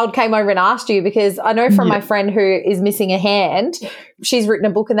that child came over and asked you, because I know from my friend who is missing a hand, she's written a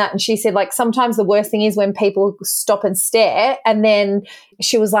book in that, and she said, like, sometimes the worst thing is when people stop and stare, and then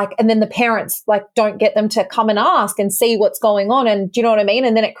she was like, and then the parents like don't get them to come and ask and see what's going on, and do you know what I mean?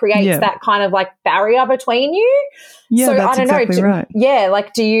 And then it creates that kind of like barrier between you. Yeah, so that's exactly right. Yeah,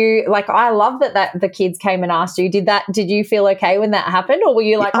 like, do you like? I love that the kids came and asked you. Did you feel okay when that happened, or were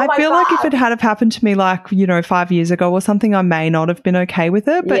you like? I feel like if it had have happened to me, like 5 years ago or something, I may not have been okay with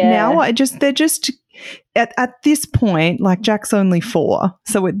it. But now they're just at this point, like Jack's only 4.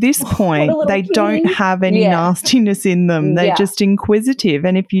 So at this point, they kitty. don't have any nastiness in them. They're just inquisitive.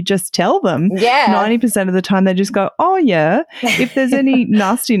 And if you just tell them, 90% of the time they just go, oh, yeah, if there's any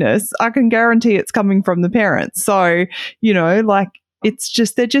nastiness, I can guarantee it's coming from the parents. So, you know, like, it's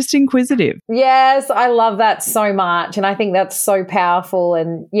just, they're just inquisitive. Yes, I love that so much. And I think that's so powerful.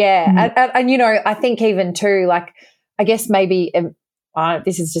 And and you know, I think even too, like, I guess maybe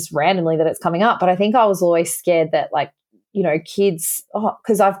this is just randomly that it's coming up, but I think I was always scared that, like, you know, kids,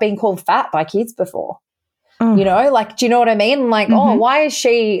 because I've been called fat by kids before. You know, like, do you know what I mean? Like, oh, why is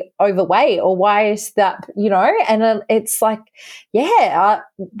she overweight, or why is that, you know? And it's like,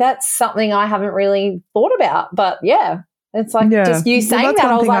 that's something I haven't really thought about. But it's like just you saying that's that.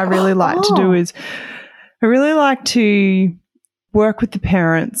 One I was thing like, I really like to do is I really like to work with the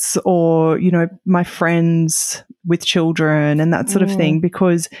parents, or, you know, my friends with children and that sort of thing,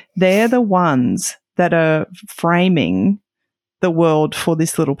 because they're the ones that are framing the world for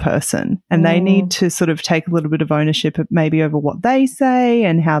this little person, and they need to sort of take a little bit of ownership maybe over what they say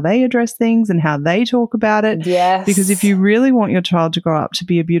and how they address things and how they talk about it. Yes. Because if you really want your child to grow up to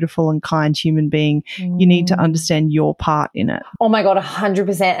be a beautiful and kind human being, you need to understand your part in it. Oh my God,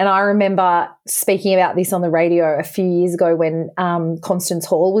 100%. And I remember speaking about this on the radio a few years ago when Constance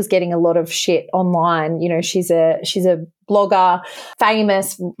Hall was getting a lot of shit online. You know, she's a blogger,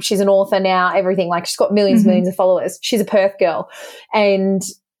 famous. She's an author now, everything. Like, she's got millions of followers. She's a Perth girl. And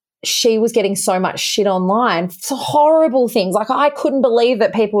she was getting so much shit online for horrible things. Like, I couldn't believe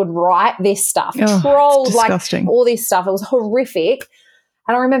that people would write this stuff, trolled, like all this stuff. It was horrific.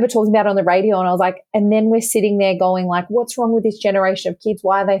 And I remember talking about it on the radio, and I was like, and then we're sitting there going like, what's wrong with this generation of kids?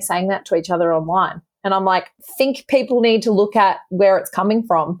 Why are they saying that to each other online? And I'm like, think people need to look at where it's coming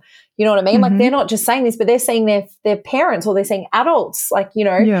from. You know what I mean? Like, they're not just saying this, but they're seeing their parents, or they're seeing adults, like, you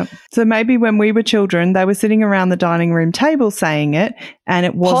know. Yeah. So maybe when we were children, they were sitting around the dining room table saying it, and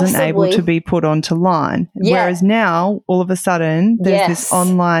it wasn't able to be put onto line. Yeah. Whereas now, all of a sudden, there's this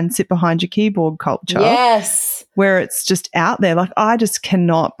online sit behind your keyboard culture. Yes. Where it's just out there. Like, I just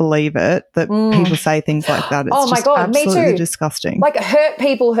cannot believe it that people say things like that. It's my God, absolutely me too. Disgusting. Like, hurt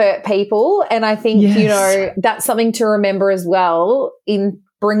people. And I think, you know, that's something to remember as well in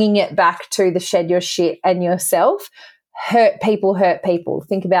bringing it back to the shed your shit and yourself. Hurt people.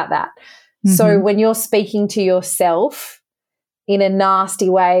 Think about that. So when you're speaking to yourself in a nasty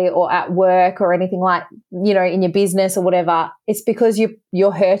way, or at work, or anything, like, you know, in your business or whatever, it's because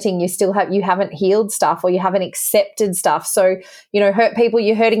you're hurting. You haven't healed stuff, or you haven't accepted stuff. So, you know, hurt people,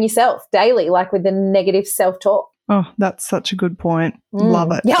 you're hurting yourself daily, like with the negative self-talk. Oh, that's such a good point.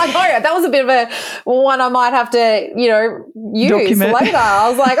 Love it. Yeah, I know. That was a bit of a one I might have to, you know, use Document. Later. I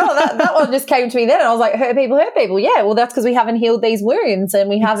was like, oh, that one just came to me then. And I was like, hurt people. Yeah, well, that's because we haven't healed these wounds, and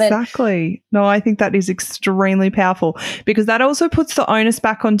we haven't. Exactly. No, I think that is extremely powerful, because that also puts the onus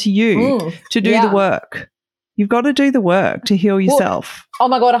back onto you to do the work. You've got to do the work to heal yourself. Well, oh,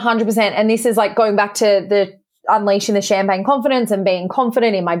 my God, 100%. And this is like going back to the unleashing the champagne confidence and being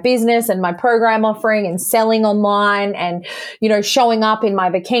confident in my business and my program offering and selling online and, you know, showing up in my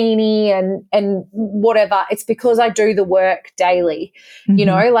bikini and whatever. It's because I do the work daily. You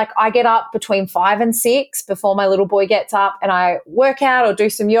know, like, I get up between 5 and 6 before my little boy gets up, and I work out or do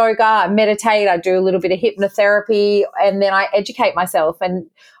some yoga, I meditate, I do a little bit of hypnotherapy, and then I educate myself, and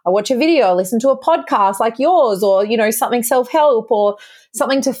I watch a video, I listen to a podcast like yours, or, you know, something self-help, or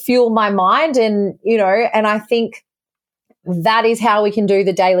something to fuel my mind. And, you know, and I think that is how we can do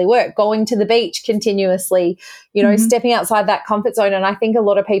the daily work, going to the beach continuously, you know, stepping outside that comfort zone. And I think a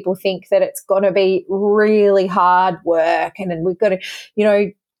lot of people think that it's going to be really hard work, and then we've got to, you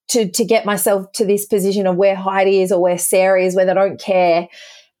know, to get myself to this position of where Heidi is or where Sarah is, where they don't care.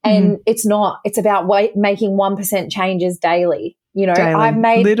 And it's not. It's about making 1% changes daily. You know, daily. I've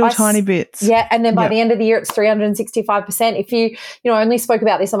made little tiny bits. Yeah. And then by the end of the year, it's 365%. If you know, I only spoke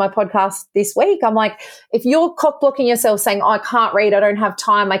about this on my podcast this week. I'm like, if you're cock blocking yourself saying, oh, I can't read, I don't have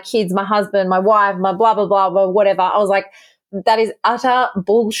time, my kids, my husband, my wife, my blah, blah, blah, blah, whatever. I was like, that is utter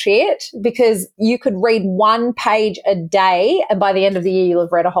bullshit, because you could read 1 page a day, and by the end of the year, you'll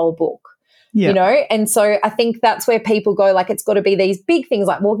have read a whole book. Yeah. You know, and so I think that's where people go, like, it's got to be these big things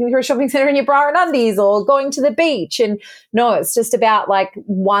like walking through a shopping center in your bra and undies, or going to the beach. And no, it's just about like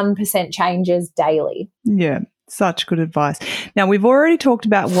 1% changes daily. Yeah. Such good advice. Now, we've already talked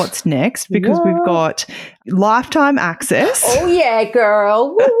about what's next because we've got lifetime access. Oh, yeah,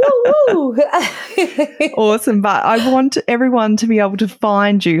 girl. Woo, woo, woo. Awesome. But I want everyone to be able to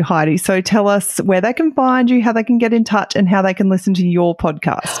find you, Heidi. So tell us where they can find you, how they can get in touch, and how they can listen to your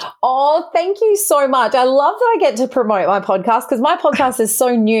podcast. Oh, thank you so much. I love that I get to promote my podcast because my podcast is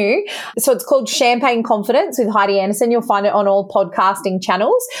so new. So it's called Champagne Confidence with Heidi Anderson. You'll find it on all podcasting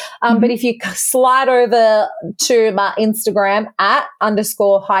channels. But if you slide over to my Instagram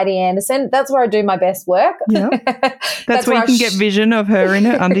 @_ Heidi Anderson, that's where I do my best work. Yeah. That's where you can get vision of her in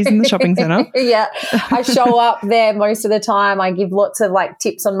her undies in the shopping centre. Yeah. I show up there most of the time. I give lots of like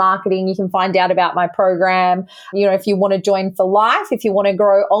tips on marketing. You can find out about my program, you know, if you want to join for life, if you want to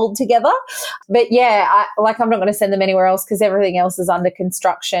grow old together. But yeah, I'm not going to send them anywhere else because everything else is under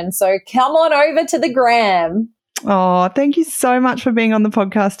construction. So come on over to the gram. Oh, thank you so much for being on the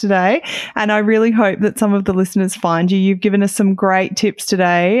podcast today. And I really hope that some of the listeners find you. You've given us some great tips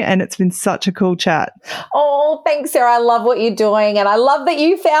today and it's been such a cool chat. Oh, thanks, Sarah. I love what you're doing and I love that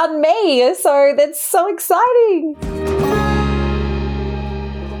you found me. So that's so exciting.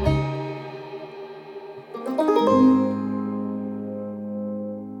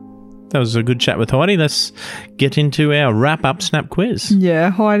 That was a good chat with Heidi. Let's get into our wrap-up Snap quiz. Yeah,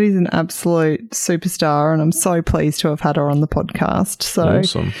 Heidi's an absolute superstar and I'm so pleased to have had her on the podcast. So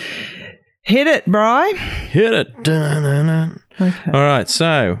Awesome. Hit it, Bri. Hit it. Dun-dun-dun. Okay. All right,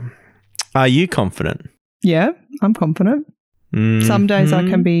 so are you confident? Yeah, I'm confident. Some days I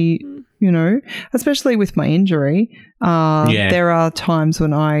can be, you know, especially with my injury. There are times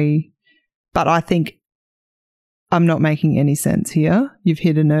when but I think I'm not making any sense here. You've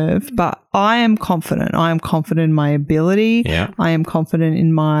hit a nerve, but I am confident. I am confident in my ability. Yeah. I am confident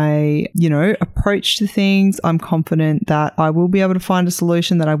in my, you know, approach to things. I'm confident that I will be able to find a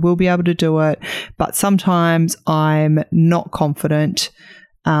solution, that I will be able to do it. But sometimes I'm not confident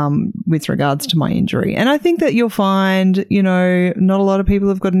with regards to my injury. And I think that you'll find, you know, not a lot of people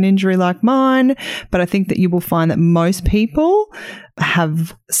have got an injury like mine, but I think that you will find that most people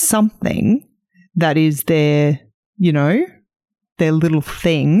have something that is their, you know, their little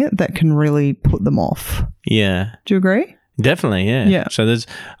thing that can really put them off. Yeah. Do you agree? Definitely, yeah. Yeah. So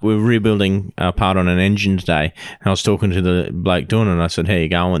we're rebuilding a part on an engine today, and I was talking to the bloke doing it, and I said, "How you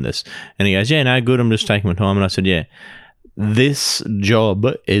going with this?" And he goes, "Yeah, no, good. I'm just taking my time." And I said, "Yeah, this job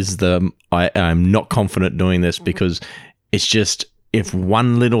is I'm not confident doing this because it's just if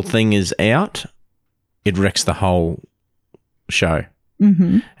one little thing is out, it wrecks the whole show,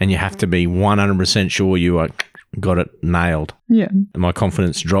 and you have to be 100% sure you are." Got it nailed. Yeah. My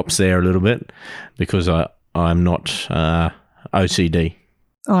confidence drops there a little bit because I'm not OCD.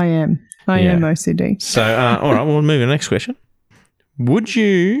 I am OCD. So, all right, we'll move to the next question. Would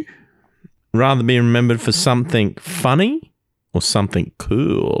you rather be remembered for something funny or something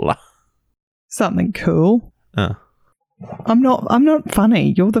cool? Something cool. I'm not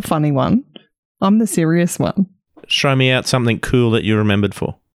funny. You're the funny one. I'm the serious one. Show me out something cool that you're remembered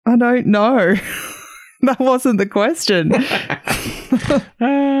for. I don't know. That wasn't the question.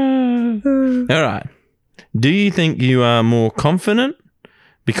 All right. Do you think you are more confident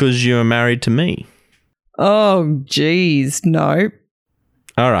because you are married to me? Oh, geez, no.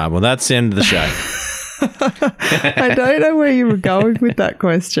 All right. Well, that's the end of the show. I don't know where you were going with that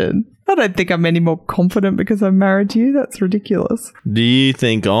question. I don't think I'm any more confident because I'm married to you. That's ridiculous. Do you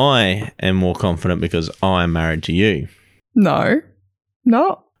think I am more confident because I'm married to you? No.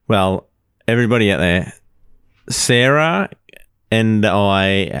 Well, everybody out there, Sarah and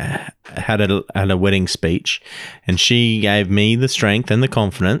I had a wedding speech, and she gave me the strength and the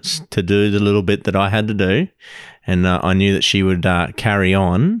confidence to do the little bit that I had to do, and I knew that she would carry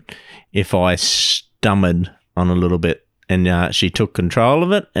on if I stumbled on a little bit, and she took control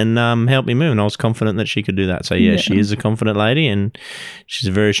of it and helped me move, and I was confident that she could do that. So yeah, she is a confident lady, and she's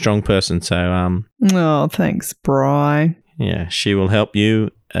a very strong person. So oh, thanks, Bri. Yeah, she will help you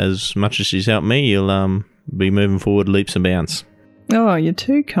as much as she's helped me. You'll be moving forward leaps and bounds. Oh, you're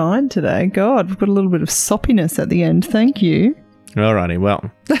too kind today. God, we've got a little bit of soppiness at the end. Thank you. Alrighty,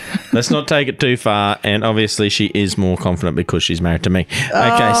 well, let's not take it too far. And obviously, she is more confident because she's married to me.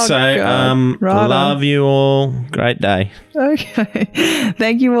 Okay, love you all. Great day. Okay.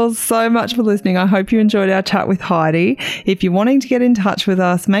 Thank you all so much for listening. I hope you enjoyed our chat with Heidi. If you're wanting to get in touch with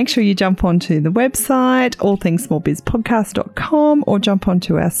us, make sure you jump onto the website, allthingssmallbizpodcast.com, or jump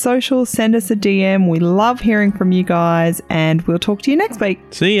onto our socials. Send us a DM. We love hearing from you guys, and we'll talk to you next week.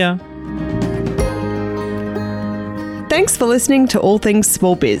 See ya. Thanks for listening to All Things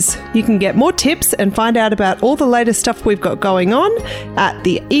Small Biz. You can get more tips and find out about all the latest stuff we've got going on at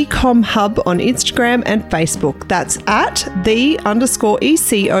the Ecom Hub on Instagram and Facebook. That's at _ECOMM_HUB.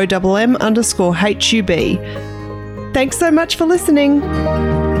 Thanks so much for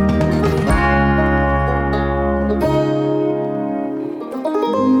listening.